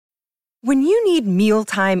When you need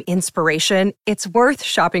mealtime inspiration, it's worth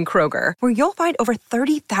shopping Kroger, where you'll find over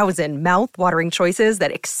 30,000 mouth-watering choices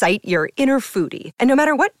that excite your inner foodie. And no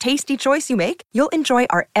matter what tasty choice you make, you'll enjoy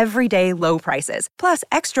our everyday low prices, plus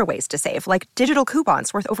extra ways to save, like digital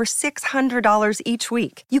coupons worth over $600 each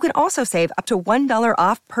week. You can also save up to $1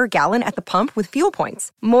 off per gallon at the pump with fuel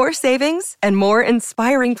points. More savings and more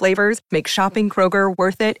inspiring flavors make shopping Kroger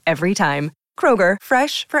worth it every time. Kroger,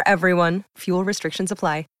 fresh for everyone. Fuel restrictions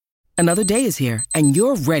apply. Another day is here, and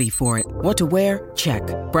you're ready for it. What to wear? Check.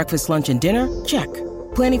 Breakfast, lunch, and dinner? Check.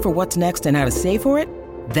 Planning for what's next and how to save for it?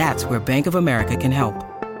 That's where Bank of America can help.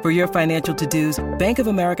 For your financial to-dos, Bank of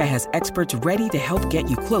America has experts ready to help get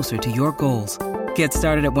you closer to your goals. Get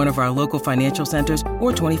started at one of our local financial centers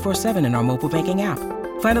or 24/7 in our mobile banking app.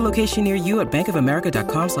 Find a location near you at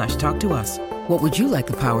bankofamerica.com/talktous. What would you like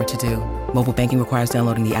the power to do? Mobile banking requires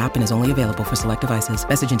downloading the app and is only available for select devices.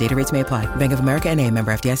 Message and data rates may apply. Bank of America N.A.,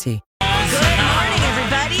 member FDIC. Good morning,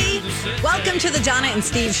 everybody. Welcome to the Donna and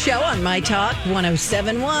Steve Show on My Talk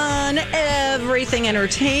 107.1, Everything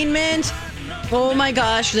Entertainment. Oh my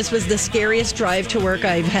gosh, this was the scariest drive to work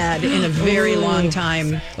I've had in a very long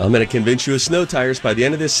time. I'm going to convince you of snow tires by the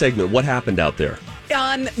end of this segment. What happened out there?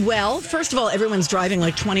 Well, first of all, everyone's driving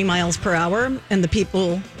like 20 miles per hour, and the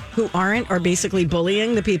people who aren't are basically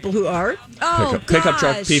bullying the people who are. Pickup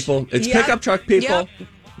truck people. It's pickup truck people. Yep.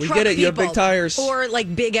 We Truck get it. You have people. big tires. Or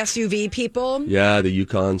like big SUV people. Yeah, the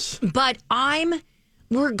Yukons. But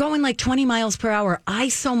we're going like 20 miles per hour. I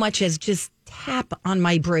so much as just tap on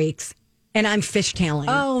my brakes and I'm fishtailing.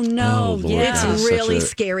 Oh, no. Oh, Lord. It's Yeah. really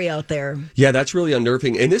scary out there. Yeah, that's really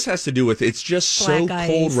unnerving. And this has to do with, it's just so Black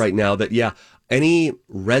cold ice. right now that, any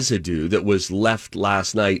residue that was left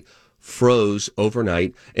last night froze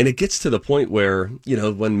overnight. And it gets to the point where,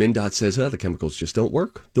 when MnDOT says, the chemicals just don't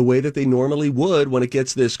work the way that they normally would when it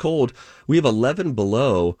gets this cold. We have 11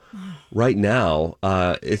 below right now.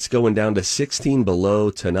 It's going down to 16 below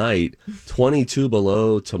tonight, 22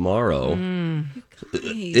 below tomorrow.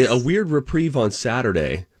 A weird reprieve on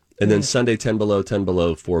Saturday. And then Sunday, 10 below, 10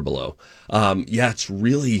 below, 4 below. It's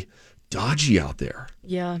really dodgy out there.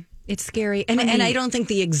 Yeah, it's scary. And I don't think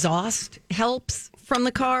the exhaust helps from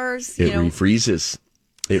the cars. It refreezes.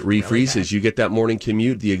 It refreezes. Really, you get that morning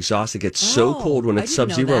commute, the exhaust, it gets so cold when it's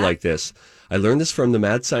sub-zero like this. I learned this from the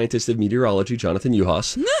mad scientist of meteorology, Jonathan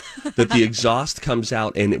Uhas, that the exhaust comes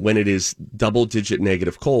out, and when it is double-digit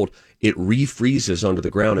negative cold, it refreezes onto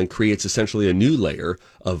the ground and creates essentially a new layer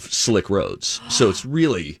of slick roads. So it's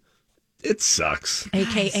really... It sucks.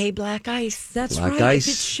 AKA black ice. That's black right. ice.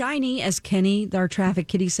 If it's shiny, as Kenny, our traffic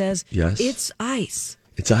kitty, says, yes, it's ice.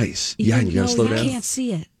 It's ice. Yeah, and you got to slow down. You can't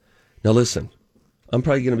see it. Now listen, I'm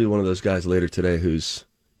probably going to be one of those guys later today who's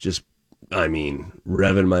just,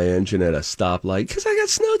 revving my engine at a stoplight because I got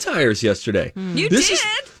snow tires yesterday. You did?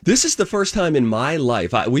 This is the first time in my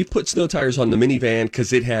life. We put snow tires on the minivan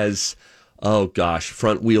because it has,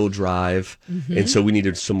 front wheel drive. Mm-hmm. And so we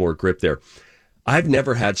needed some more grip there. I've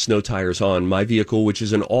never had snow tires on my vehicle, which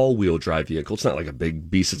is an all-wheel drive vehicle. It's not like a big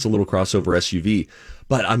beast. It's a little crossover SUV.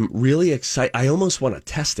 But I'm really excited. I almost want to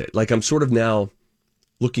test it. Like, I'm sort of now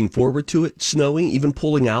looking forward to it snowing. Even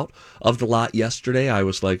pulling out of the lot yesterday, I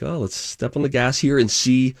was like, let's step on the gas here and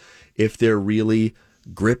see if they're really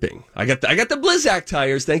gripping. I got the Blizzak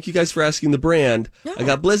tires. Thank you guys for asking the brand. Yeah. I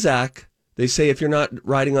got Blizzak. They say if you're not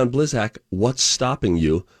riding on Blizzak, what's stopping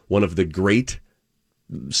you? One of the great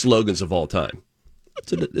slogans of all time.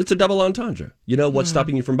 It's a double entendre. What's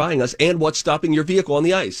stopping you from buying us and what's stopping your vehicle on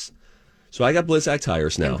the ice. So I got Blizzak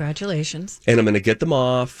tires now. Congratulations. And I'm going to get them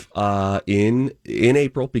off in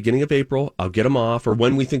April, beginning of April. I'll get them off, or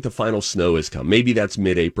when we think the final snow has come. Maybe that's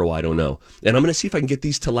mid-April, I don't know. And I'm going to see if I can get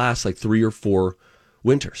these to last like 3 or 4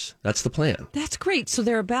 winters. That's the plan. That's great. So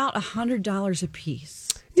they're about $100 a piece.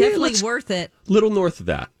 Definitely worth it. Little north of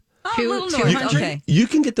that. Oh, a little north. Okay. You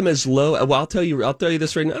can get them as low. Well, I'll tell you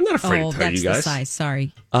this right now. I'm not afraid to tell you guys. That's the size.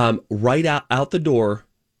 Sorry. Right out the door,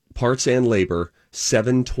 parts and labor,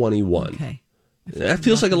 $721. Okay. That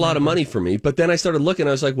feels like a lot of money for me. But then I started looking.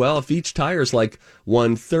 I was like, well, if each tire is like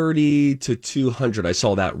 $130 to $200, I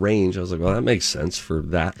saw that range. I was like, well, that makes sense for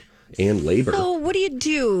that and labor. So what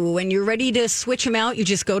do? When you're ready to switch them out, you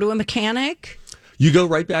just go to a mechanic? You go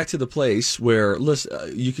right back to the place where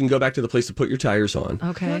you can go back to the place to put your tires on.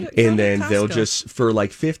 Okay. And then they'll just, for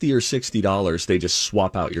like $50 or $60, they just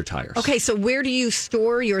swap out your tires. Okay, so where do you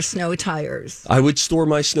store your snow tires? I would store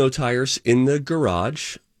my snow tires in the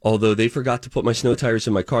garage. Although they forgot to put my snow tires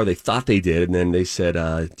in my car. They thought they did. And then they said,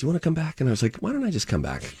 do you want to come back? And I was like, why don't I just come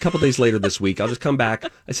back? A couple days later this week, I'll just come back.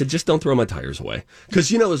 I said, just don't throw my tires away.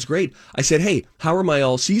 Because, it was great. I said, hey, how are my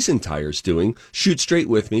all-season tires doing? Shoot straight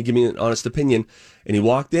with me. Give me an honest opinion. And he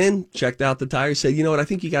walked in, checked out the tires, said, you know what? I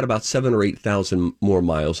think you got about 7,000 or 8,000 more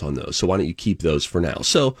miles on those. So why don't you keep those for now?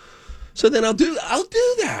 So then I'll do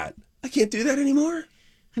that. I can't do that anymore.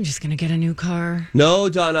 I'm just going to get a new car. No,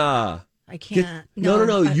 Donna. I can't.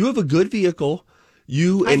 No. You have a good vehicle.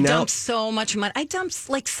 I dumped so much money. I dumped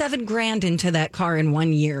like $7,000 into that car in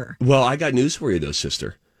 1 year. Well, I got news for you, though,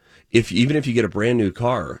 sister. Even if you get a brand new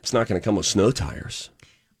car, it's not going to come with snow tires.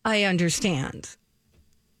 I understand.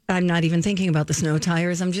 I'm not even thinking about the snow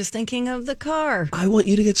tires. I'm just thinking of the car. I want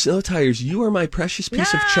you to get snow tires. You are my precious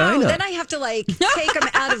piece of china. Then I have to take them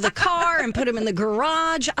out of the car and put them in the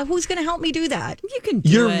garage. Who's going to help me do that? You can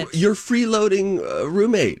do it. Your freeloading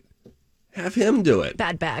roommate. Have him do it.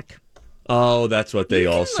 Bad back. Oh, that's what they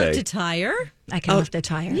all say. You can lift a tire. I can lift a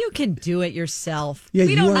tire. You can do it yourself. Yeah,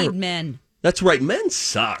 we don't need men. That's right. Men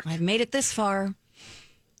suck. I've made it this far.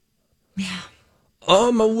 Yeah.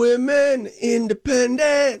 All my women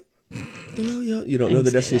independent. You don't know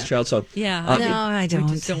the Destiny's Child song? Yeah. No, I don't.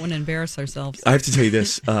 We just don't want to embarrass ourselves. I have to tell you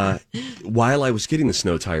this. While I was getting the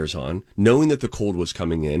snow tires on, knowing that the cold was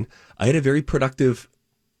coming in, I had a very productive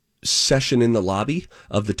session in the lobby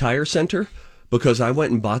of the tire center because I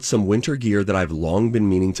went and bought some winter gear that I've long been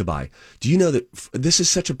meaning to buy. Do you know that this is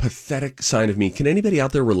such a pathetic sign of me? Can anybody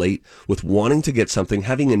out there relate with wanting to get something,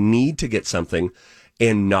 having a need to get something,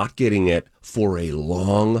 and not getting it for a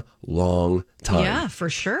long, long time? Yeah,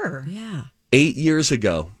 for sure. Yeah. 8 years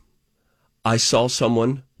ago, I saw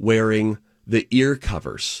someone wearing the ear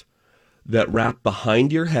covers that wrap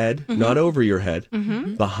behind your head, not over your head,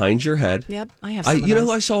 behind your head. Yep, I have some of You know those.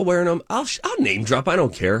 who I saw wearing them? I'll name drop. I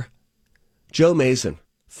don't care. Joe Mason,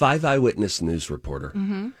 5 Eyewitness news reporter.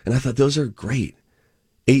 And I thought, those are great.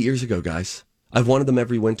 8 years ago, guys. I've wanted them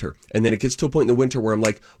every winter. And then it gets to a point in the winter where I'm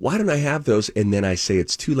like, why don't I have those? And then I say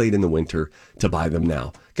it's too late in the winter to buy them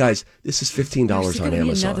now. Guys, this is $15 on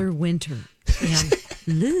Amazon. Another winter. Yeah.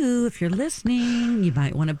 Lou, if you're listening, you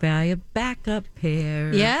might want to buy a backup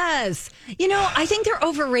pair. Yes. I think they're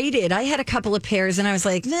overrated. I had a couple of pairs and I was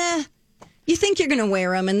like, nah. You think you're going to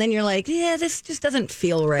wear them, and then you're like, yeah, this just doesn't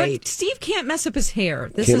feel right. But Steve can't mess up his hair.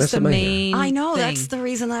 This Can't is mess the up my hair. main I know. thing. That's the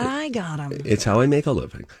reason that I got them. It's how I make a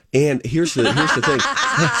living. And here's the thing.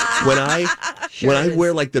 when I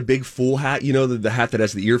wear like the big full hat, the hat that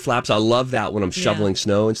has the ear flaps, I love that when I'm shoveling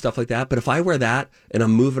snow and stuff like that. But if I wear that and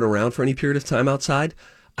I'm moving around for any period of time outside,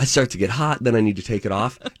 I start to get hot, then I need to take it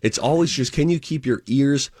off. It's always just, can you keep your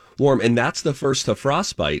ears warm? And that's the first to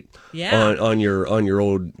frostbite on your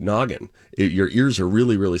old noggin. Your ears are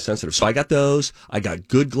really, really sensitive. So I got those. I got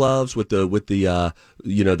good gloves with the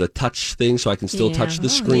touch thing, so I can still touch the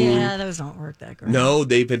screen. Yeah, those don't work that great. No,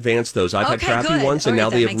 they've advanced those. I've had crappy ones, and now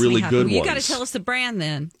they have really good ones. You got to tell us the brand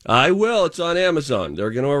then. I will. It's on Amazon.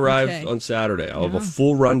 They're going to arrive on Saturday. I'll have a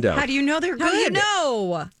full rundown. How do you know they're good? How do you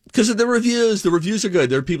know? Because of the reviews. The reviews are good.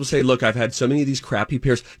 There are people say, look, I've had so many of these crappy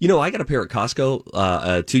pairs. I got a pair at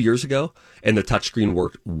Costco 2 years ago, and the touchscreen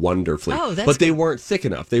worked wonderfully. Oh, that's but they weren't thick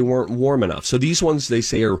enough. They weren't warm enough. So these ones, they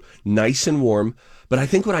say, are nice and warm. But I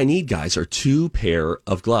think what I need, guys, are 2 pair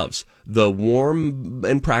of gloves. The warm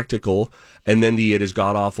and practical, and then it is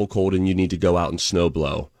god-awful cold, and you need to go out and snow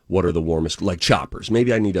blow. What are the warmest? Like choppers.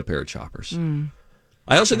 Maybe I need a pair of choppers.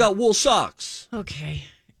 I also got wool socks. Okay.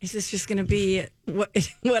 Is this just going to be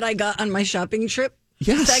what I got on my shopping trip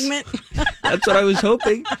segment? That's what I was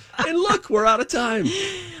hoping. And look, we're out of time.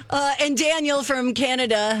 And Daniel from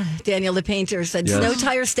Canada, Daniel the painter, said snow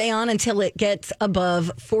tires stay on until it gets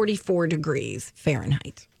above 44 degrees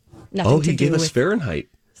Fahrenheit. Nothing to he do gave us with Fahrenheit.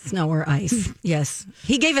 snow or ice. Yes.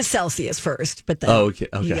 He gave us Celsius first, but then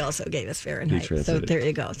he also gave us Fahrenheit. So there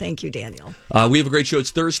you go. Thank you, Daniel. We have a great show.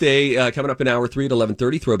 It's Thursday, coming up in hour 3 at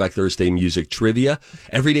 11:30, Throwback Thursday music trivia.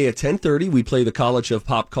 Every day at 10:30, we play the College of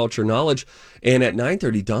Pop Culture Knowledge. And at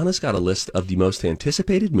 9:30, Donna's got a list of the most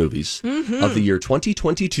anticipated movies of the year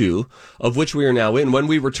 2022, of which we are now in. When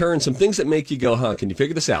we return, some things that make you go, huh, can you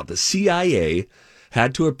figure this out? The CIA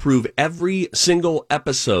had to approve every single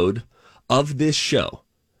episode of this show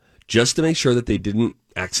just to make sure that they didn't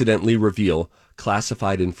accidentally reveal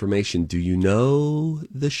classified information. Do you know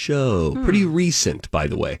the show? Pretty recent, by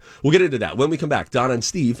the way. We'll get into that when we come back. Donna and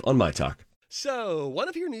Steve on My Talk. So, one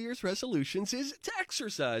of your New Year's resolutions is to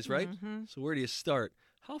exercise, right? So where do you start?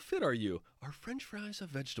 How fit are you? Are French fries a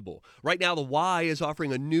vegetable? Right now, the Y is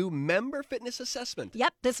offering a new member fitness assessment.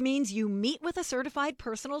 Yep, this means you meet with a certified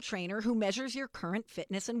personal trainer who measures your current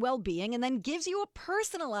fitness and well-being and then gives you a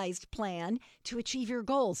personalized plan to achieve your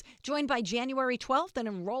goals. Join by January 12th and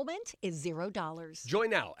enrollment is $0. Join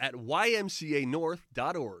now at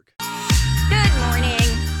ymcanorth.org. Good morning.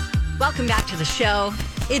 Welcome back to the show.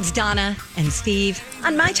 It's Donna and Steve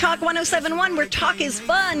on My Talk 1071, where talk is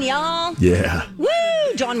fun, y'all. Yeah. Woo!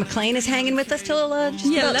 Dawn McClain is hanging with us till just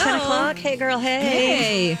about 10 o'clock. Hey, girl,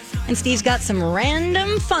 hey. And Steve's got some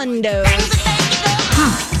random fundo.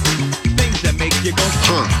 Things that make you go,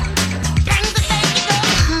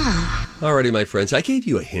 Alrighty, my friends, I gave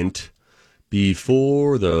you a hint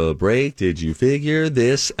before the break. Did you figure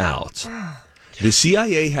this out? The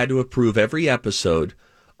CIA had to approve every episode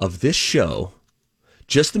of this show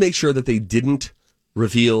just to make sure that they didn't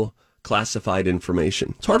reveal classified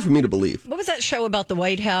information. It's hard for me to believe. What was that show about the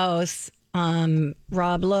White House?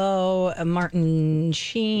 Rob Lowe, Martin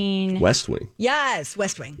Sheen. West Wing. Yes,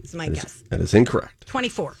 West Wing is my guess. That is incorrect.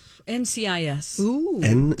 24. NCIS. Ooh.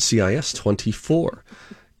 NCIS 24.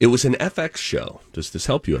 It was an FX show. Does this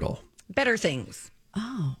help you at all? Better Things.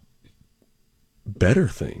 Oh. Better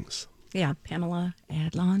Things. Yeah, Pamela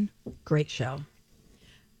Adlon. Great show.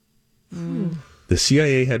 The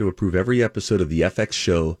CIA had to approve every episode of the FX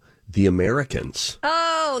show The Americans,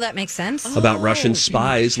 Oh, that makes sense. about Russian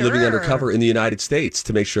spies living sure. undercover in the United States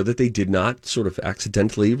to make sure that they did not sort of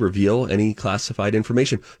accidentally reveal any classified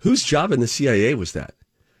information. Whose job in the CIA was that?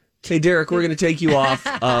 Hey, Derek, we're going to take you off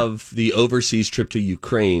of the overseas trip to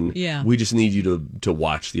Ukraine. Yeah. We just need you to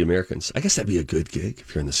watch The Americans. I guess that'd be a good gig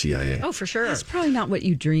if you're in the CIA. Oh, for sure. That's probably not what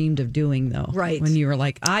you dreamed of doing, though. Right. When you were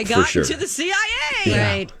like, I got sure. into the CIA.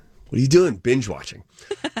 Yeah. Right. What are you doing? Binge watching.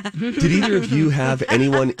 Did either of you have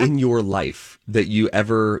anyone in your life that you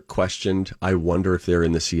ever questioned, I wonder if they're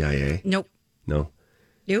in the CIA? Nope. No.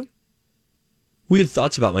 You? We had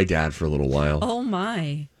thoughts about my dad for a little while. Oh,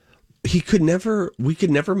 my. We could never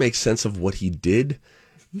make sense of what he did.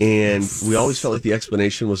 And we always felt like the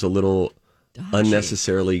explanation was a little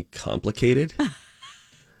unnecessarily complicated.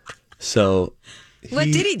 So What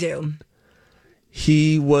did he do?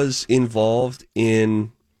 He was involved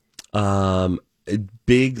in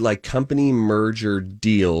big like company merger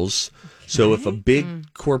deals. So if a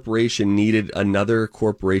big corporation needed another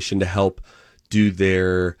corporation to help do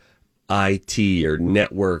their IT or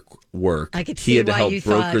network work, I could he see had to why help you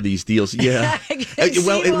broker thought- these deals. Yeah. I could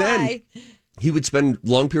see and why. then he would spend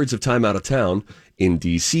long periods of time out of town in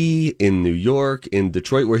DC, in New York, in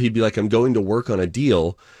Detroit, where he'd be like, I'm going to work on a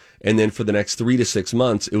deal. And then for the next 3 to 6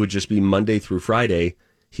 months, it would just be Monday through Friday.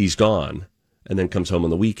 He's gone and then comes home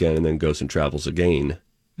on the weekend and then goes and travels again.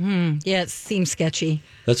 Yeah, it seems sketchy.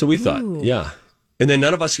 That's what we thought. Yeah. And then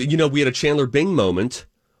none of us, we had a Chandler Bing moment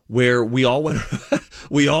where we all went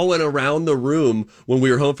around the room when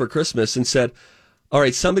we were home for Christmas and said, all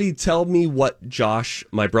right, somebody tell me what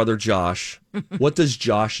my brother Josh, what does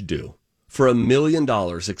Josh do? For $1 million,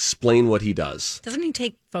 explain what he does. Doesn't he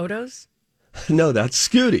take photos? No, that's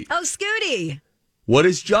Scooty. Oh, Scooty. What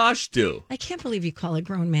does Josh do? I can't believe you call a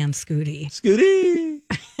grown man Scooty. Scooty.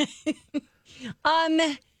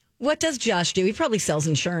 What does Josh do? He probably sells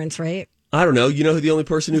insurance, right? I don't know. You know who the only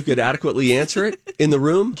person who could adequately answer it in the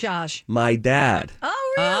room? Josh. My dad.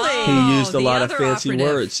 Oh, really? He used a the lot of other fancy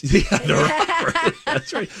operative. words. The other operative.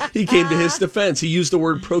 That's right. He came to his defense. He used the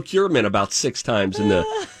word procurement about 6 times in the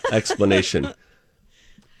explanation.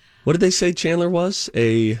 What did they say Chandler was?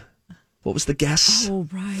 What was the guess? Oh,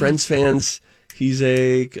 right. Friends fans. He's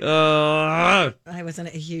I wasn't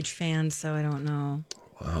a huge fan, so I don't know.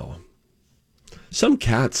 Wow. Some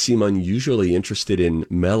cats seem unusually interested in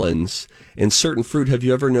melons and certain fruit. Have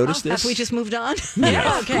you ever noticed this? Have we just moved on?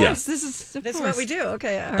 Yeah. Okay. Yeah. This is That's what we do.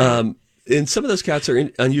 Okay. All right. And some of those cats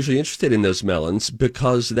are unusually interested in those melons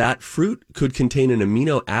because that fruit could contain an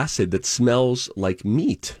amino acid that smells like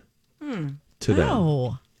meat to them.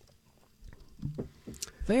 Oh.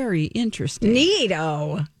 Very interesting.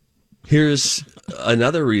 Neato. Here's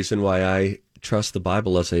another reason why I trust the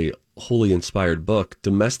Bible as a wholly inspired book.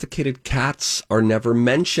 Domesticated cats are never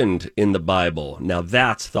mentioned in the Bible. Now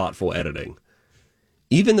that's thoughtful editing.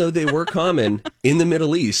 Even though they were common in the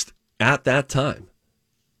Middle East at that time.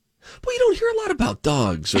 Well, you don't hear a lot about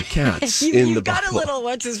dogs or cats in the You've got Bible. a little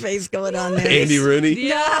what's his face going on there. Andy Rooney?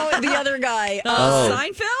 No, the other guy.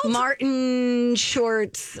 Seinfeld? Martin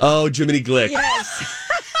Shorts. Oh, Jiminy Glick. Yes.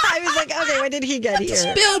 I was like, okay, what did he get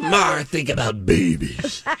here? Bill Maher think about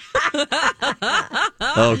babies.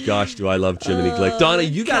 Oh, gosh, do I love Jiminy Glick. Donna,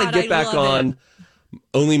 you got to God, get I back love on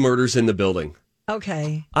Only Murders in the Building.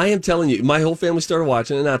 Okay. I am telling you, my whole family started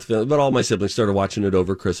watching it, not the family, but all my siblings started watching it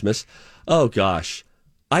over Christmas. Oh, gosh.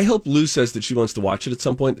 I hope Lou says that she wants to watch it at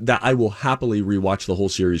some point, that I will happily rewatch the whole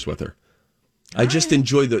series with her. I just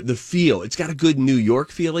enjoy the feel. It's got a good New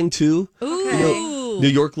York feeling, too. Ooh. You know, New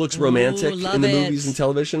York looks romantic in the movies and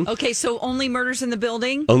television. Okay, so Only Murders in the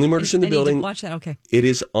Building? Only Murders in the I need to Building. watch that, okay. It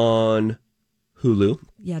is on Hulu.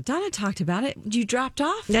 Yeah, Donna talked about it. You dropped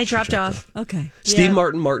off? I dropped off. Okay. Steve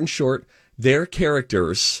Martin, Martin Short, their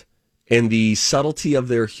characters and the subtlety of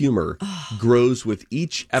their humor grows with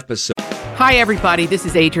each episode. Hi, everybody. This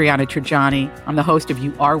is Adriana Trajani. I'm the host of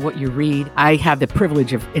You Are What You Read. I have the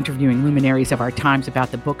privilege of interviewing luminaries of our times about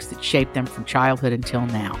the books that shaped them from childhood until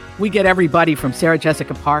now. We get everybody from Sarah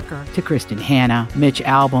Jessica Parker to Kristen Hanna, Mitch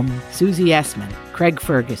Albom, Susie Essman, Craig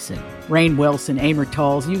Ferguson, Rainn Wilson, Amor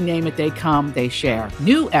Tolls, you name it, they come, they share.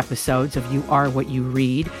 New episodes of You Are What You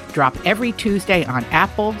Read drop every Tuesday on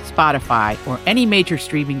Apple, Spotify, or any major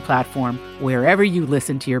streaming platform wherever you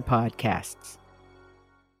listen to your podcasts.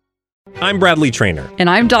 I'm Bradley Trainer. And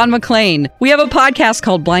I'm Don McClain. We have a podcast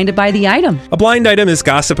called Blinded by the Item. A blind item is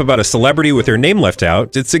gossip about a celebrity with their name left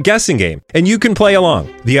out. It's a guessing game, and you can play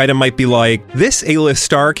along. The item might be like, this A-list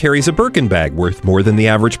star carries a Birkin bag worth more than the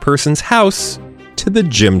average person's house to the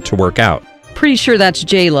gym to work out. Pretty sure that's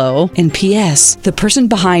J-Lo. And P.S. the person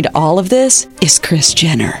behind all of this is Kris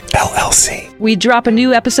Jenner, LLC. We drop a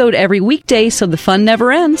new episode every weekday so the fun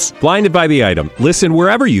never ends. Blinded by the Item. Listen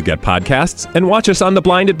wherever you get podcasts and watch us on the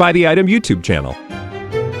Blinded by the Item YouTube channel.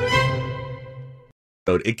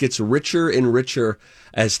 It gets richer and richer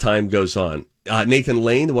as time goes on. Nathan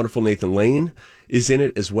Lane, the wonderful Nathan Lane, is in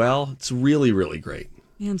it as well. It's really, really great.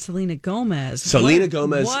 And Selena Gomez. Selena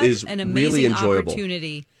Gomez is an amazing really enjoyable.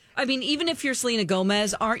 Opportunity. I mean, even if you're Selena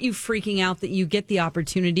Gomez, aren't you freaking out that you get the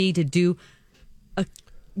opportunity to do a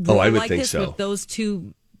role I would like think this so. with those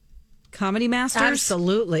two comedy masters?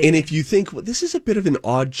 Absolutely. And if you think, well, this is a bit of an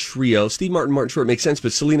odd trio, Steve Martin, Martin Short makes sense,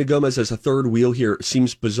 but Selena Gomez as a third wheel here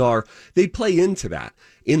seems bizarre. They play into that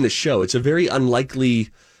in the show. It's a very unlikely,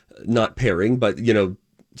 not pairing, but,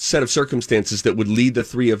 set of circumstances that would lead the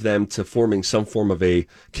three of them to forming some form of a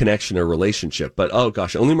connection or relationship. But, oh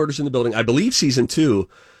gosh, Only Murders in the Building. I believe season 2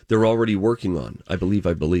 they're already working on. I believe.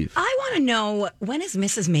 I want to know, when is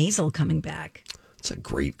Mrs. Maisel coming back? That's a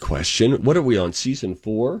great question. What are we on, season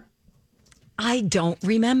 4? I don't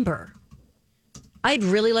remember. I'd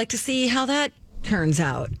really like to see how that turns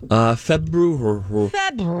out. February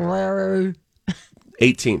February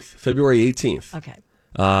 18th. Okay.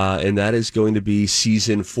 And that is going to be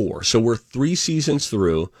season 4. So we're 3 seasons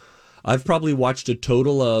through. I've probably watched a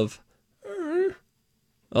total of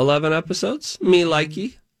 11 episodes. Me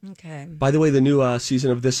likey. Okay. By the way, the new season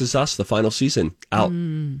of This Is Us, the final season, out.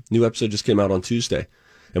 New episode just came out on Tuesday.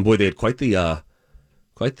 And boy, they had quite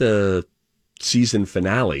the season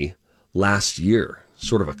finale last year.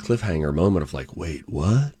 Sort of a cliffhanger moment of like, wait,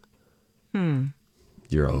 what?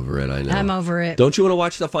 You're over it, I know. I'm over it. Don't you want to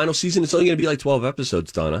watch the final season? It's only going to be like 12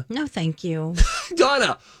 episodes, Donna. No, thank you.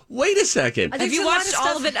 Donna, wait a second. Have you watched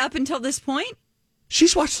all of it up until this point?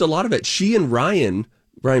 She's watched a lot of it. She and Ryan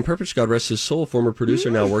Perpich, God rest his soul, former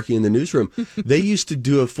producer now working in the newsroom, they used to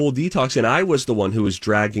do a full detox, and I was the one who was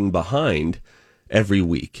dragging behind every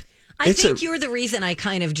week. I think you're the reason I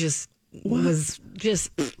kind of was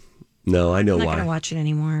just... No, I know I'm why. not going to watch it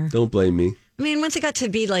anymore. Don't blame me. I mean, once it got to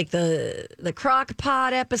be like the crock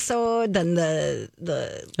pot episode, then the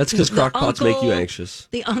That's because crock pots make you anxious.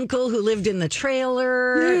 The uncle who lived in the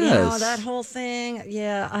trailer, Yes. that whole thing.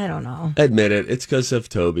 Yeah, I don't know. Admit it. It's because of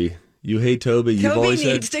Toby. You hate Toby. You've Toby always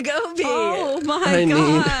needs said, to go be. Oh, my I mean,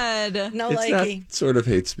 God. No it's likey. that sort of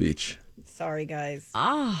hate speech. Sorry, guys.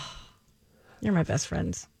 Oh. You're my best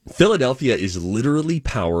friends. Philadelphia is literally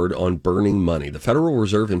powered on burning money. The Federal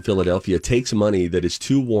Reserve in Philadelphia takes money that is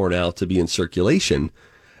too worn out to be in circulation,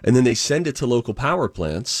 and then they send it to local power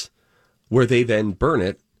plants where they then burn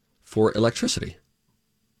it for electricity.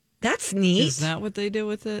 That's neat. Is that what they do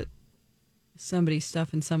with it? Somebody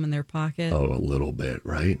stuffing some in their pocket? Oh, a little bit,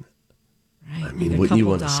 right? Right. I mean, A wouldn't you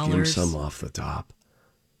couple want to skim dollars. some off the top?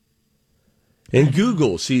 And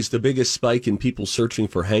Google sees the biggest spike in people searching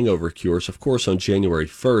for hangover cures, of course, on January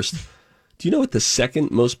 1st. Do you know what the second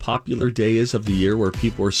most popular day is of the year where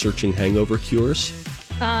people are searching hangover cures?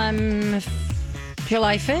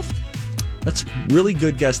 July 5th? That's a really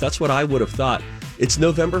good guess. That's what I would have thought. It's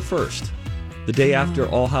November 1st, the day after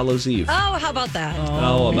All Hallows Eve. Oh, how about that?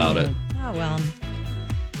 How about it? Oh, well.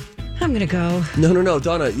 I'm going to go. No,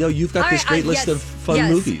 Donna, you've got All this right, great list yes, of fun yes.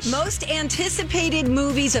 movies. Most anticipated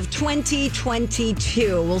movies of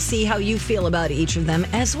 2022. We'll see how you feel about each of them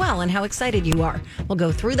as well and how excited you are. We'll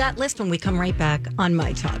go through that list when we come right back on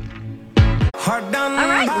My Talk. All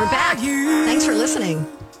right, we're back. Thanks for listening.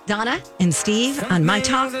 Donna and Steve on My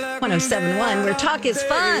Talk 1071, where talk is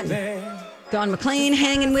fun. Dawn McLean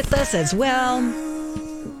hanging with us as well.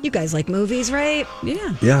 You guys like movies, right?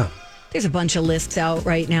 Yeah. Yeah. There's a bunch of lists out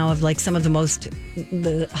right now of like some of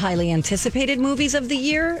the highly anticipated movies of the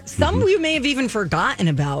year. Some we may have even forgotten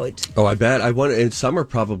about. Oh, I bet. And some are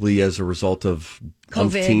probably as a result of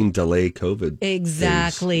umpteen delay COVID.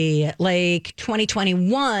 Exactly. Things. Like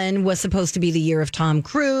 2021 was supposed to be the year of Tom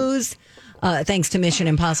Cruise, thanks to Mission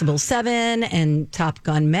Impossible 7 and Top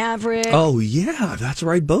Gun Maverick. Oh, yeah. That's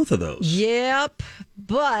right. Both of those. Yep.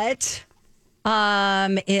 But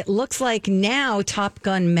it looks like now Top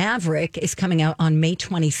Gun Maverick is coming out on May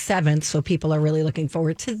 27th. So people are really looking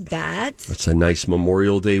forward to that. That's a nice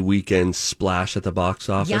Memorial Day weekend splash at the box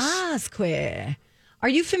office. Yes, queer. Are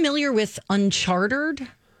you familiar with Uncharted?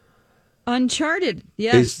 Uncharted.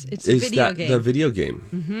 Yes. It's a video game. The video game?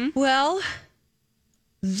 Mm-hmm. Well,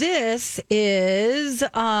 this is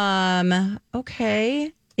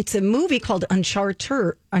okay. It's a movie called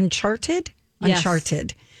Uncharted. Yes.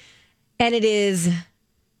 Uncharted. And it is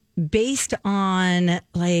based on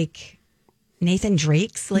like Nathan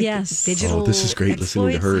Drake's digital. Oh, this is great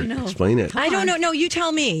listening to her explain it. I don't know. No, you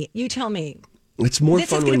tell me. It's more this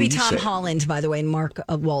fun is going when to be you Tom say. Holland, by the way, and Mark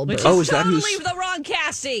Wahlberg. Is that totally who's the wrong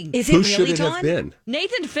casting? Is it who really should it Dawn? have been?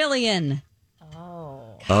 Nathan Fillion.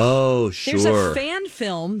 Oh, sure. There's a fan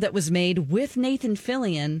film that was made with Nathan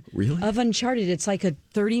Fillion Really? of Uncharted. It's like a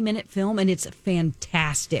 30-minute film, and it's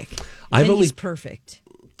fantastic. He's perfect.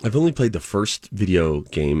 I've only played the first video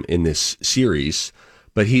game in this series,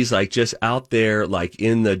 but he's like just out there, like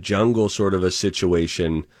in the jungle, sort of a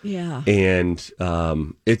situation. Yeah. And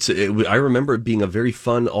I remember it being a very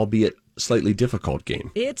fun, albeit slightly difficult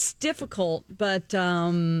game. It's difficult, but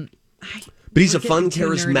he's a fun,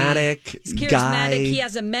 charismatic He's charismatic. guy. He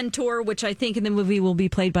has a mentor, which I think in the movie will be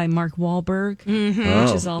played by Mark Wahlberg, Mm-hmm.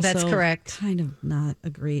 which is also That's correct. kind of not a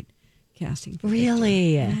great casting.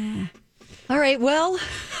 Really? All right. Well,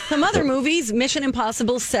 some other movies. Mission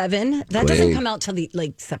Impossible 7. That doesn't come out till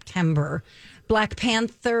September. Black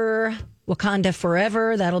Panther, Wakanda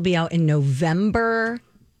Forever. That'll be out in November.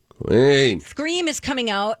 Wayne. Scream is coming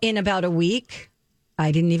out in about a week.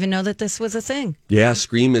 I didn't even know that this was a thing. Yeah,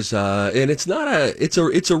 Scream is, and it's not it's a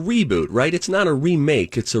reboot, right? It's not a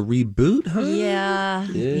remake. It's a reboot, huh?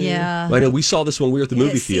 Yeah. I know we saw this when we were at the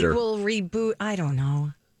movie theater. Sequel, reboot. I don't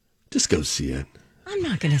know. Just go see it. I'm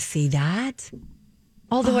not going to see that.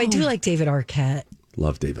 Although I do like David Arquette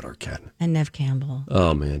Love David Arquette. and Nev Campbell.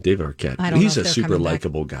 Oh, man, David Arquette. I don't He's know a if they're super coming back.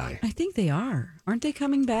 likable guy. I think they are. Aren't they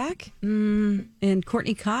coming back? And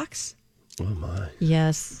Courtney Cox? Oh, my.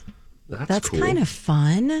 Yes. That's cool. kind of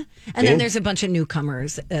fun. And then there's a bunch of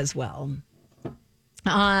newcomers as well.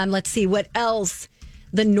 Let's see what else.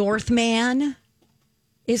 The Northman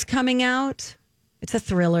is coming out. It's a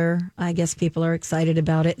thriller. I guess people are excited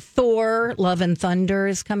about it. Thor, Love and Thunder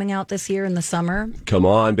is coming out this year in the summer. Come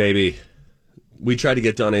on, baby. We tried to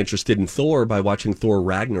get Donna interested in Thor by watching Thor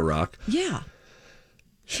Ragnarok. Yeah.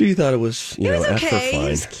 She thought it was, It was after okay. fine. It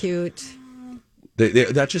was cute.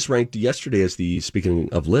 That just ranked yesterday as speaking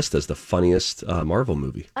of list, as the funniest Marvel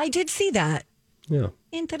movie. I did see that. Yeah.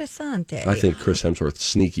 Interessante. I think Chris Hemsworth's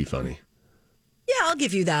sneaky funny. Yeah, I'll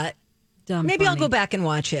give you that. Dumb Maybe I'll funny. go back and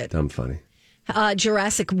watch it. Dumb funny.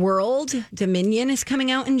 Jurassic World Dominion is coming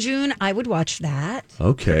out in June. I would watch that.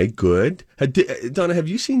 Okay, good. Donna, have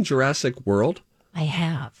you seen Jurassic World? I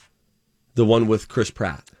have. The one with Chris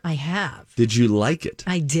Pratt. I have. Did you like it?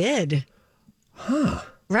 I did. Huh.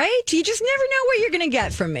 Right? You just never know what you're going to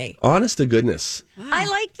get from me. Honest to goodness. I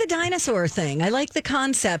like the dinosaur thing. I like the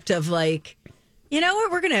concept of like, you know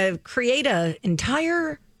what? We're going to create an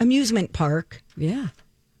entire amusement park Yeah.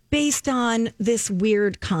 based on this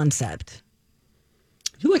weird concept.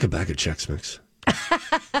 You like a bag of Chex Mix.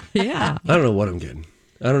 Yeah. I don't know what I'm getting.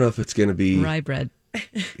 I don't know if it's going to be... Rye bread.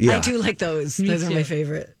 Yeah, I do like those. Me Those are too. my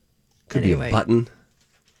favorite. could be a button.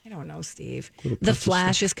 I don't know, Steve. The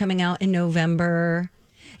Flash is coming out in November.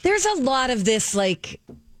 There's a lot of this like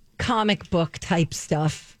comic book type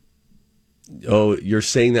stuff. Oh, you're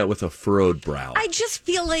saying that with a furrowed brow. I just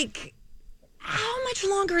feel like, how much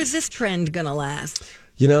longer is this trend going to last?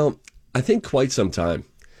 I think quite some time.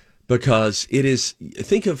 Because it is,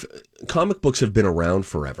 think of, comic books have been around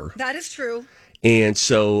forever. That is true. And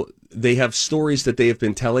so they have stories that they have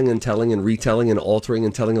been telling and retelling and altering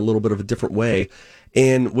and telling a little bit of a different way.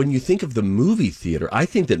 And when you think of the movie theater, I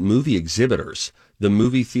think that movie exhibitors, the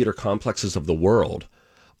movie theater complexes of the world,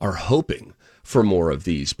 are hoping for more of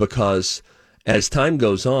these because as time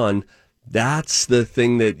goes on, That's the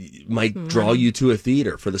thing that might draw you to a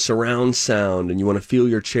theater, for the surround sound, and you want to feel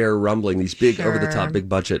your chair rumbling, these big over-the-top, big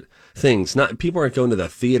budget things. Not people aren't going to the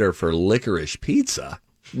theater for Licorice Pizza.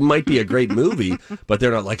 It might be a great movie, but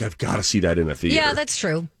they're not like, I've got to see that in a theater. Yeah, that's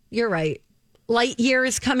true. You're right. Lightyear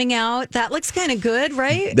is coming out. That looks kind of good,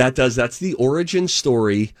 right? That does. That's the origin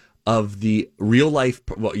story of the real life.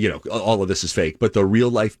 Well, all of this is fake, but the real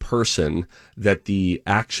life person that the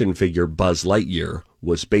action figure Buzz Lightyear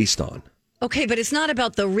was based on. Okay, but it's not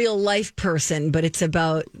about the real life person, but it's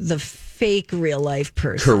about the fake real life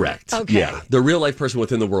person. Correct. Okay. Yeah, the real life person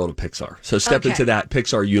within the world of Pixar. So step into that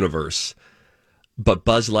Pixar universe. But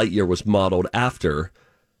Buzz Lightyear was modeled after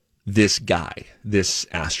this guy, this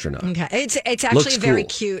astronaut. Okay. It's actually a very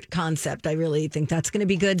cute concept. I really think that's going to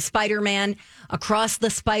be good. Spider-Man Across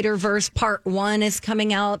the Spider-Verse Part 1 is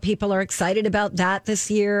coming out. People are excited about that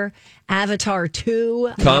this year. Avatar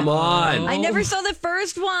 2. Come on. I never saw the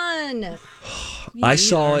first one. I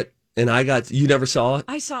saw it, and you never saw it?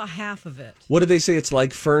 I saw half of it. What did they say? It's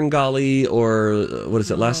like Ferngully, or what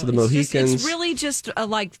is it, Last of the Mohicans? It's really just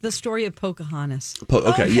like the story of Pocahontas.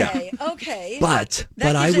 Okay. But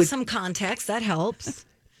that I gives would it some context. That helps.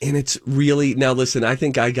 And it's really, now listen, I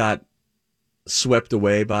think I got swept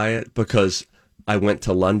away by it because I went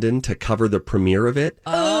to London to cover the premiere of it.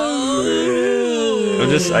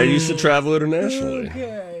 I used to travel internationally.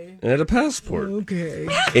 Okay. I had a passport. Okay.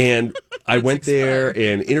 And I went there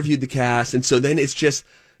and interviewed the cast. And so then it's just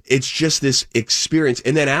this experience.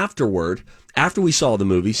 And then after we saw the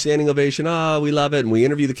movie, standing ovation, we love it. And we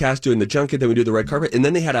interview the cast doing the junket, then we do the red carpet. And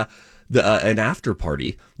then they had an after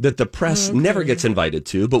party that the press never gets invited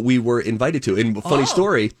to, but we were invited to. And funny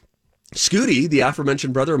story, Scooty, the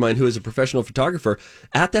aforementioned brother of mine who is a professional photographer,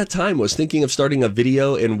 at that time was thinking of starting a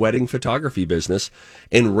video and wedding photography business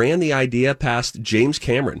and ran the idea past James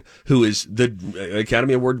Cameron, who is the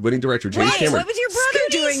Academy Award winning director. James Cameron. What was your brother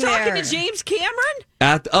doing there? Talking to James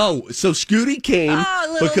Cameron? So Scooty came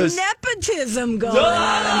because nepotism going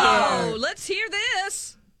on here. Let's hear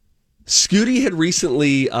this. Scooty had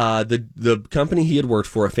recently, the company he had worked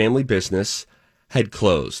for, a family business, had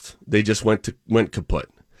closed. They just went kaput.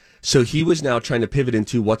 So he was now trying to pivot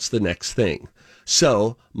into what's the next thing.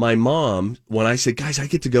 So my mom, when I said, guys, I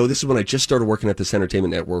get to go, this is when I just started working at this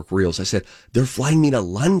Entertainment Network Reels. I said, they're flying me to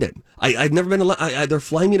London. I've never been to London. They're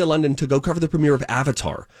flying me to London to go cover the premiere of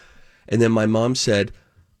Avatar. And then my mom said,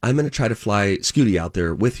 I'm going to try to fly Scooty out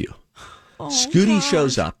there with you. Scooty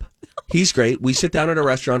shows up. He's great. We sit down at a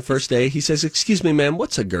restaurant first day. He says, excuse me, ma'am,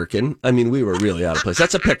 what's a gherkin? I mean, we were really out of place.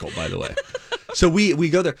 That's a pickle, by the way. So we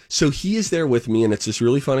go there. So he is there with me, and it's this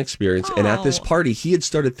really fun experience. And at this party, he had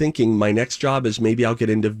started thinking, my next job is maybe I'll get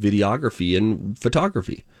into videography and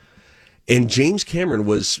photography. And James Cameron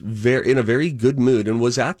was in a very good mood and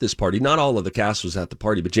was at this party. Not all of the cast was at the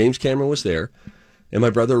party, but James Cameron was there. And my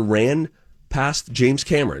brother ran past James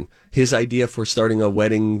Cameron, his idea for starting a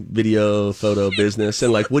wedding video photo business.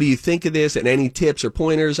 And like, what do you think of this? And any tips or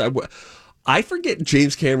pointers? I forget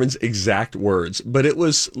James Cameron's exact words, but it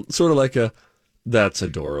was sort of like that's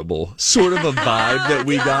adorable sort of a vibe that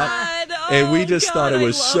we got. And we just thought it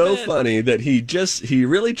was so funny that he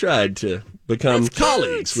really tried to become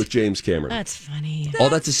colleagues with James Cameron. That's funny. All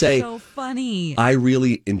that to say, so funny. I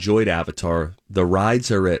really enjoyed Avatar. The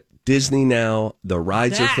rides are at Disney now. The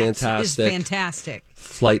rides are fantastic. Is fantastic.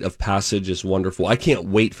 Flight of Passage is wonderful. I can't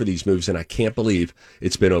wait for these movies, and I can't believe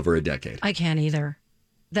it's been over a decade. I can't either.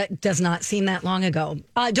 That does not seem that long ago.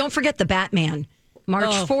 Don't forget the Batman. March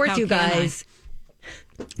 4th, you guys.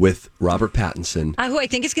 With Robert Pattinson. Who I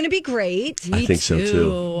think is going to be great. I think so,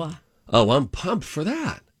 too. Oh, I'm pumped for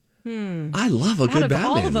that. I love a good Batman Out of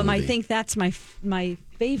all of them, movie. I think that's my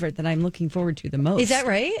favorite that I'm looking forward to the most. Is that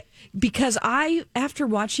right? Because after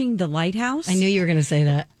watching The Lighthouse... I knew you were going to say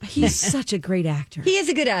that. He's such a great actor. He is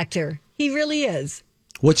a good actor. He really is.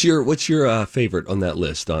 What's your favorite on that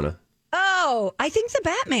list, Donna? Oh, I think the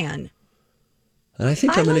Batman. And I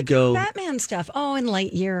think I'm going to go... Batman stuff. Oh, and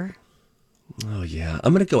Lightyear. Oh, yeah.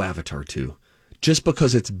 I'm going to go Avatar, too. Just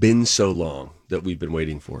because it's been so long that we've been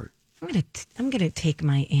waiting for it. I'm gonna take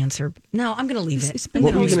my answer. No, I'm gonna leave it. It's been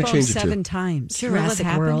what were you going to change it to? 7 times. Jurassic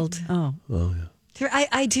World. Oh, yeah.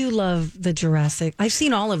 I do love the Jurassic. I've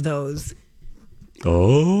seen all of those.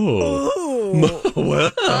 Oh.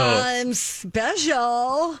 Well. I'm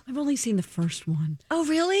special. I've only seen the first one. Oh,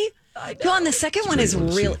 really? Go on. The second one is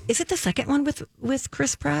real. Is it the second one with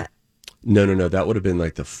Chris Pratt? No. That would have been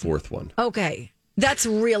like the fourth one. Okay. That's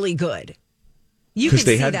really good. You could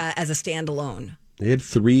see that as a standalone. They had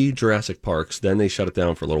 3 Jurassic Parks. Then they shut it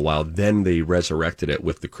down for a little while. Then they resurrected it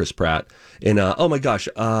with the Chris Pratt. And, oh my gosh,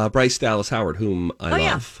 Bryce Dallas Howard, whom I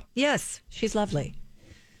love. Yeah. Yes, she's lovely.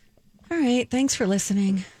 All right. Thanks for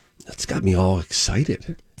listening. That's got me all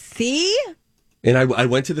excited. See? And I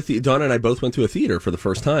went to the theater. Donna and I both went to a theater for the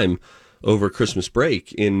first time over Christmas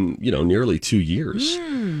break in, nearly 2 years. Yeah.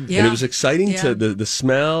 And it was exciting to the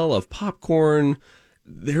smell of popcorn.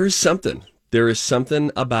 There is something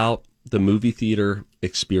about the movie theater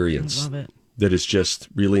experience. I love it. That is just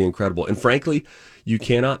really incredible. And frankly, you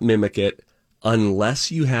cannot mimic it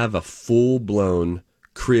unless you have a full-blown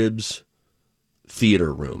Cribs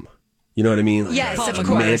theater room. You know what I mean? Like Yes, a of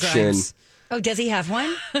course. mansion. Oh, does he have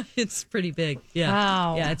one? It's pretty big. Yeah.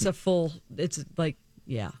 Wow. Yeah, it's like,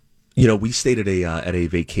 yeah. We stayed at a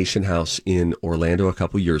vacation house in Orlando a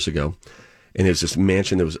couple years ago. And it was this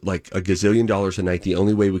mansion that was like $1 gazillion a night. The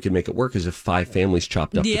only way we could make it work is if 5 families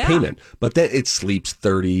chopped up the payment. But then it sleeps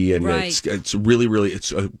 30, and it's really, really,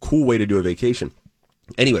 it's a cool way to do a vacation.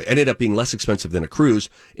 Anyway, it ended up being less expensive than a cruise,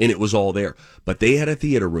 and it was all there. But they had a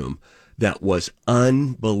theater room that was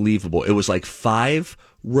unbelievable. It was like 5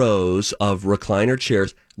 rows of recliner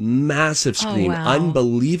chairs, massive screen,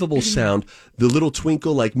 unbelievable sound, the little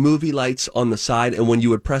twinkle like movie lights on the side. And when you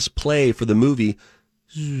would press play for the movie,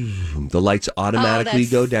 the lights automatically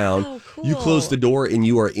go down. So cool. You close the door and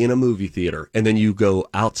you are in a movie theater. And then you go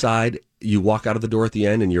outside, you walk out of the door at the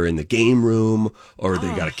end and you're in the game room, or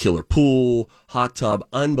they got a killer pool, hot tub.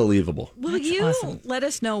 Unbelievable. Will you let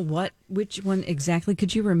us know which one exactly?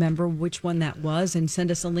 Could you remember which one that was and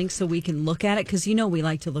send us a link so we can look at it? Because we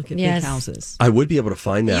like to look at big houses. I would be able to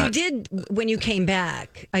find that. You did when you came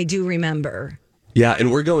back. I do remember. Yeah,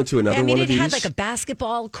 and we're going to another one of these. It had like a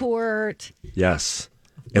basketball court. Yes.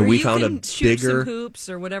 And we found a bigger some hoops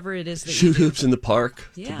or whatever it is. That shoot hoops in the park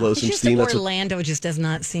to blow some steam. Orlando just does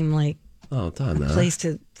not seem like a place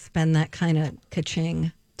to spend that kind of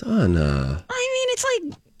ka-ching. Donna. I mean, it's like,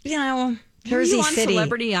 Jersey Were you on City.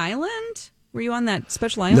 Celebrity Island? Were you on that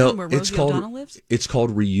special island where Rosie O'Donnell lives? It's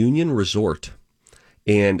called Reunion Resort.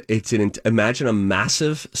 And it's imagine a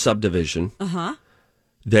massive subdivision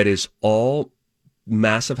that is all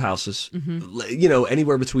massive houses,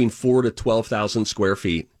 anywhere between 4,000 to 12,000 square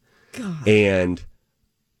feet. God. And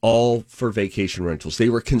all for vacation rentals. They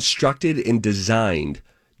were constructed and designed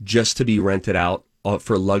just to be rented out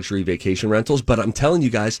for luxury vacation rentals. But I'm telling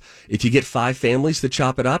you guys, if you get 5 families to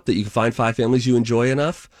chop it up, that you can find 5 families you enjoy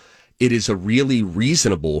enough, it is a really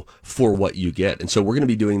reasonable for what you get. And so we're going to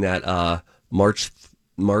be doing that March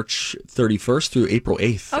 31st through April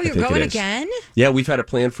 8th. Oh, you're going again? Yeah, we've had it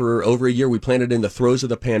planned for over a year. We planned it in the throes of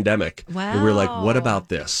the pandemic. Wow. And we're like, what about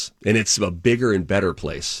this? And it's a bigger and better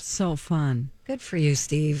place. So fun. Good for you,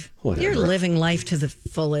 Steve. Whatever. You're living life to the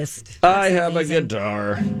fullest. I have a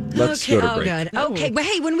guitar. Let's go to break. Good. Okay, but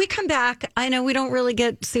hey, when we come back, I know we don't really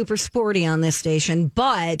get super sporty on this station,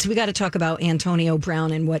 but we got to talk about Antonio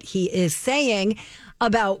Brown and what he is saying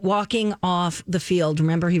about walking off the field.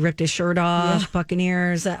 Remember, he ripped his shirt off,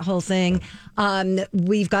 Buccaneers, that whole thing.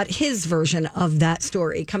 We've got his version of that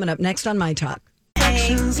story coming up next on My Talk.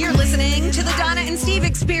 Hey, you're listening to the Donna and Steve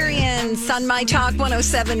Experience on My Talk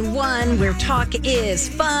 107.1, where talk is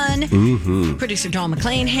fun. Mm-hmm. Producer Dawn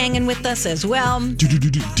McClain hanging with us as well.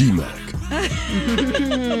 D-Mac.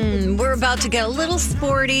 We're about to get a little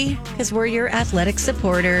sporty because we're your athletic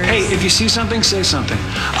supporters. Hey, if you see something, say something.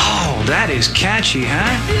 Oh, that is catchy, huh?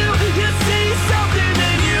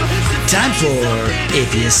 Time for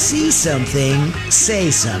If You See Something,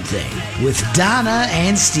 Say Something with Donna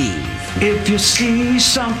and Steve. If you see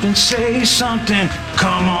something, say something.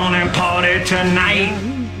 Come on and party tonight.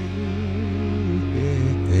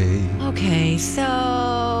 Okay,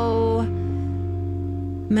 so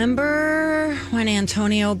remember when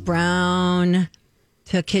Antonio Brown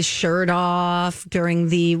took his shirt off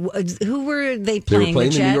during who were they playing? They were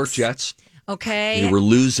playing the New York Jets. Okay. They were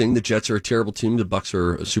losing. The Jets are a terrible team. The Bucs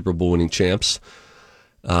are Super Bowl winning champs.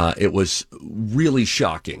 It was really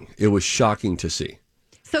shocking. It was shocking to see.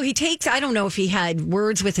 So he takes, I don't know if he had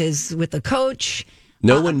words with the coach.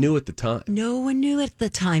 No one knew at the time. No one knew at the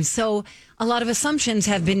time. So a lot of assumptions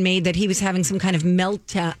have been made that he was having some kind of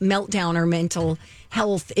meltdown or mental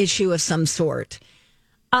health issue of some sort.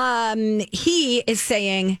 He is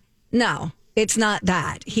saying, no, it's not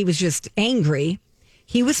that. He was just angry.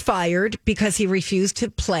 He was fired because he refused to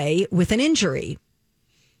play with an injury.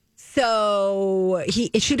 So he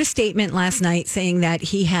issued a statement last night saying that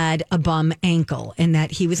he had a bum ankle and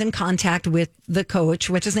that he was in contact with the coach,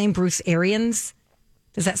 what's his name, Bruce Arians.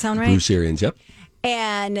 Does that sound right? Bruce Arians, yep.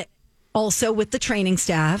 And also with the training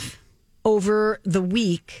staff over the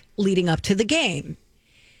week leading up to the game.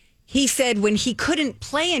 He said when he couldn't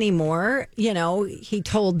play anymore, he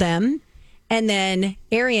told them, and then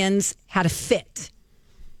Arians had a fit.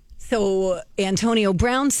 So Antonio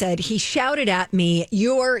Brown said he shouted at me,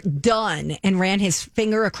 "You're done," and ran his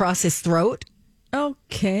finger across his throat.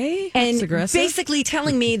 Okay. And That's aggressive. basically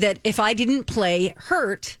telling me that if I didn't play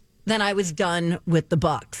hurt, then I was done with the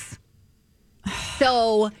Bucks.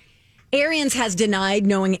 So Arians has denied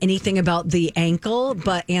knowing anything about the ankle,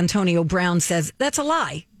 but Antonio Brown says that's a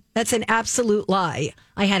lie. That's an absolute lie.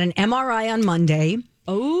 I had an MRI on Monday.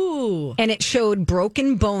 Oh. And it showed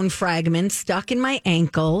broken bone fragments stuck in my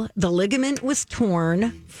ankle. The ligament was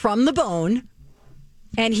torn from the bone,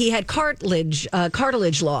 and he had cartilage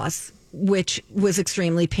loss, which was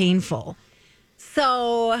extremely painful.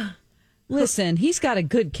 So, listen, he's got a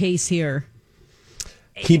good case here.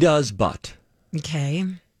 He does, but okay,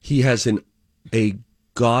 he has a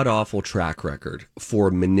god-awful track record for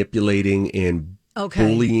manipulating and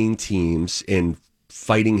bullying teams and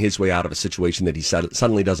fighting his way out of a situation that he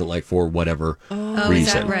suddenly doesn't like for whatever reason.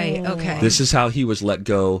 Is that right? Okay. This is how he was let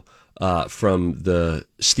go from the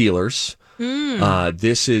Steelers.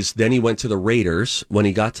 Then he went to the Raiders. When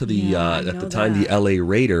he got to the at the time the LA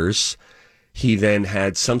Raiders, he then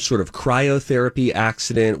had some sort of cryotherapy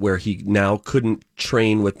accident where he now couldn't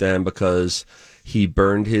train with them because he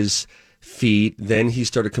burned his feet. Then he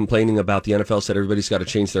started complaining about the NFL said everybody's got to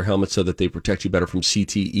change their helmets so that they protect you better from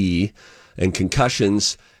CTE and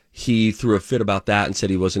concussions. He threw a fit about that and said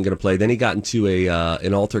he wasn't going to play. Then he got into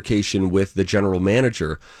an altercation with the general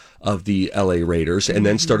manager of the LA Raiders and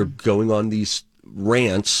then started going on these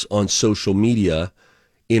rants on social media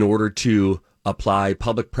in order to apply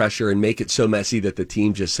public pressure and make it so messy that the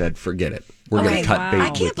team just said, forget it. We're going to cut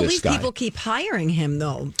bait with this guy. I can't believe people keep hiring him,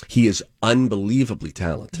 though. He is unbelievably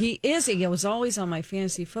talented. He is. He was always on my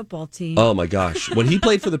fantasy football team. Oh, my gosh. When he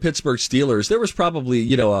played for the Pittsburgh Steelers, there was probably,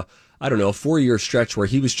 a 4-year stretch where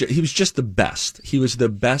he was just the best. He was the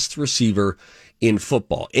best receiver in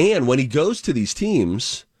football. And when he goes to these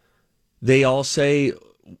teams, they all say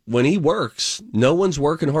when he works, no one's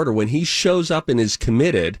working harder. When he shows up and is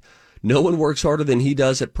committed, no one works harder than he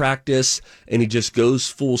does at practice, and he just goes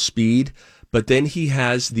full speed. But then he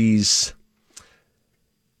has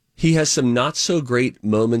some not so great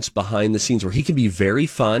moments behind the scenes where he can be very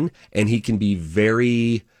fun and he can be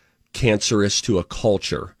very cancerous to a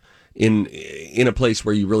culture in a place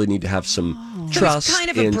where you really need to have some trust kind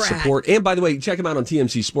of and brat. support. And by the way, check him out on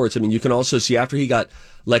TMZ Sports. I mean, you can also see after he got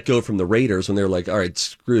let go from the Raiders when they were like, all right,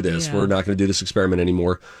 screw this. We're not going to do this experiment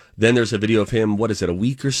anymore. Then there's a video of him, a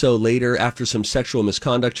week or so later, after some sexual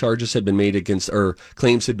misconduct charges had been made or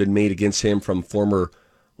claims had been made against him from former,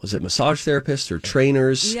 was it massage therapists or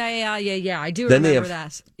trainers? Yeah. I do then remember they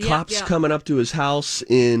have that. Cops coming up to his house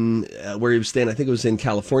in where he was staying. I think it was in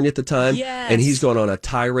California at the time. Yes. And he's going on a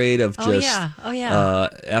tirade of just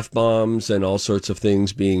F-bombs and all sorts of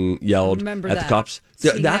things being yelled at the cops.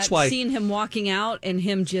 That's why seeing him walking out and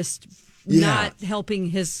him just not helping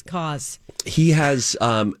his cause. He has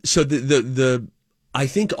so the I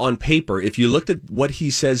think on paper, if you looked at what he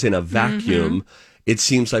says in a vacuum, it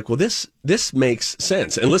seems like, well, this makes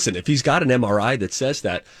sense. And listen, if he's got an MRI that says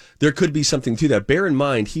that, there could be something to that. Bear in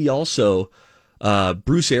mind, he also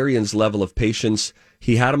Bruce Arians' level of patience.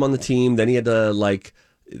 He had him on the team, then he had to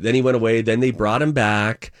then he went away, then they brought him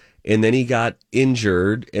back, and then he got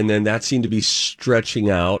injured, and then that seemed to be stretching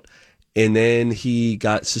out. And then he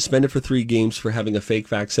got suspended for 3 games for having a fake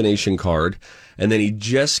vaccination card. And then he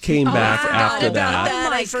just came back after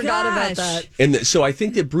that. I forgot about that. And so I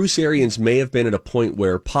think that Bruce Arians may have been at a point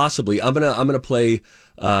where possibly I'm gonna play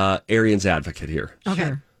Arians advocate here. Okay.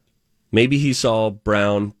 Sure. Maybe he saw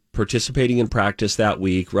Brown participating in practice that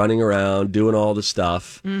week, running around, doing all the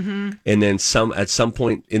stuff, and then at some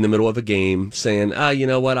point in the middle of a game saying, you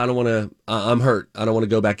know what, I don't want to. I'm hurt. I don't want to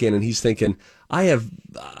go back in. And he's thinking,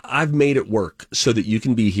 I've made it work so that you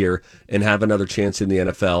can be here and have another chance in the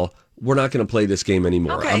NFL. We're not going to play this game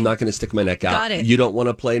anymore. Okay. I'm not going to stick my neck out. Got it. You don't want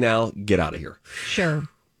to play now? Get out of here. Sure.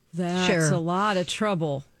 That's a lot of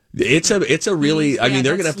trouble. It's a really, they're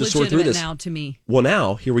going to have to sort through this. Now to me. Well,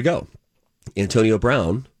 now, here we go. Antonio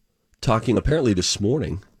Brown talking apparently this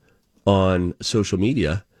morning on social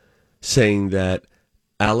media saying that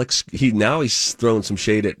he's throwing some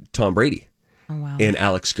shade at Tom Brady. Oh, wow. And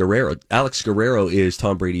Alex Guerrero. Alex Guerrero is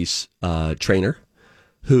Tom Brady's trainer,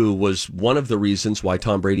 who was one of the reasons why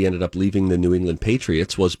Tom Brady ended up leaving the New England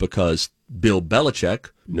Patriots was because Bill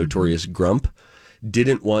Belichick, notorious grump,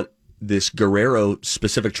 didn't want this Guerrero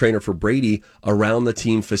specific trainer for Brady around the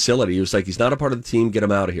team facility. He was like, he's not a part of the team, get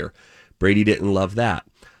him out of here. Brady didn't love that.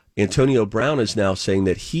 Antonio Brown is now saying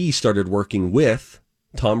that he started working with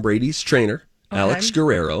Tom Brady's trainer, Alex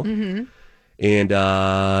Guerrero,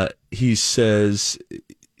 and he says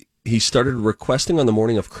he started requesting on the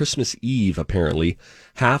morning of Christmas Eve, apparently,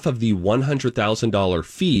 half of the $100,000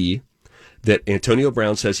 fee that Antonio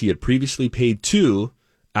Brown says he had previously paid to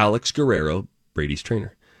Alex Guerrero, Brady's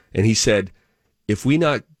trainer. And he said, if we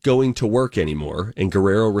not going to work anymore, and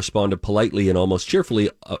Guerrero responded politely and almost cheerfully,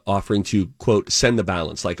 offering to, quote, send the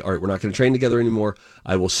balance. Like, all right, we're not going to train together anymore.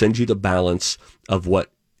 I will send you the balance of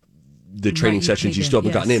what the training sessions you still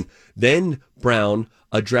haven't gotten in. Then Brown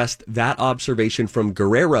addressed that observation from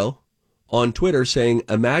Guerrero on Twitter saying,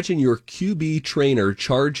 imagine your QB trainer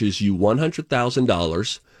charges you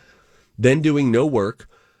 $100,000, then doing no work,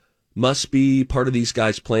 must be part of these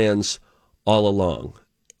guys' plans all along.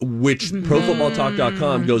 Which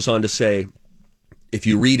ProFootballTalk.com goes on to say, if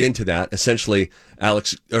you read into that, essentially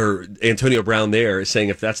Antonio Brown there is saying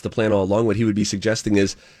if that's the plan all along, what he would be suggesting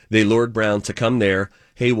is they lured Brown to come there.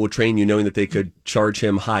 Hey, we'll train you, knowing that they could charge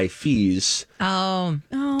him high fees. To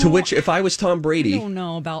which, if I was Tom Brady, and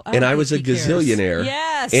I was a gazillionaire,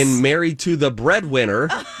 and married to the breadwinner,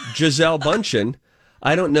 Gisele Bündchen,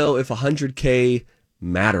 I don't know if $100K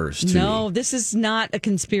matters to me. No, this is not a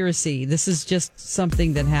conspiracy. This is just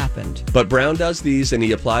something that happened. But Brown does these, and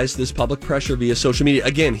he applies this public pressure via social media.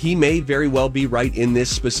 Again, he may very well be right in this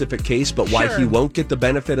specific case, but why he won't get the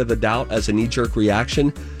benefit of the doubt as a knee-jerk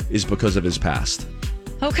reaction is because of his past.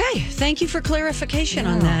 Okay, thank you for clarification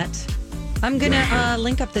on that. I'm going to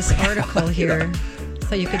link up this article here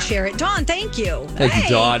so you could share it. Dawn, thank you. Thank you,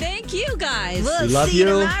 Dawn. Thank you, guys. We'll we love see you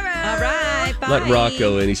tomorrow. All right, bye. Let Rock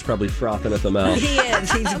go in. He's probably frothing at the mouth. He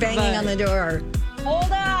is. He's banging on the door.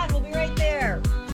 Hold on.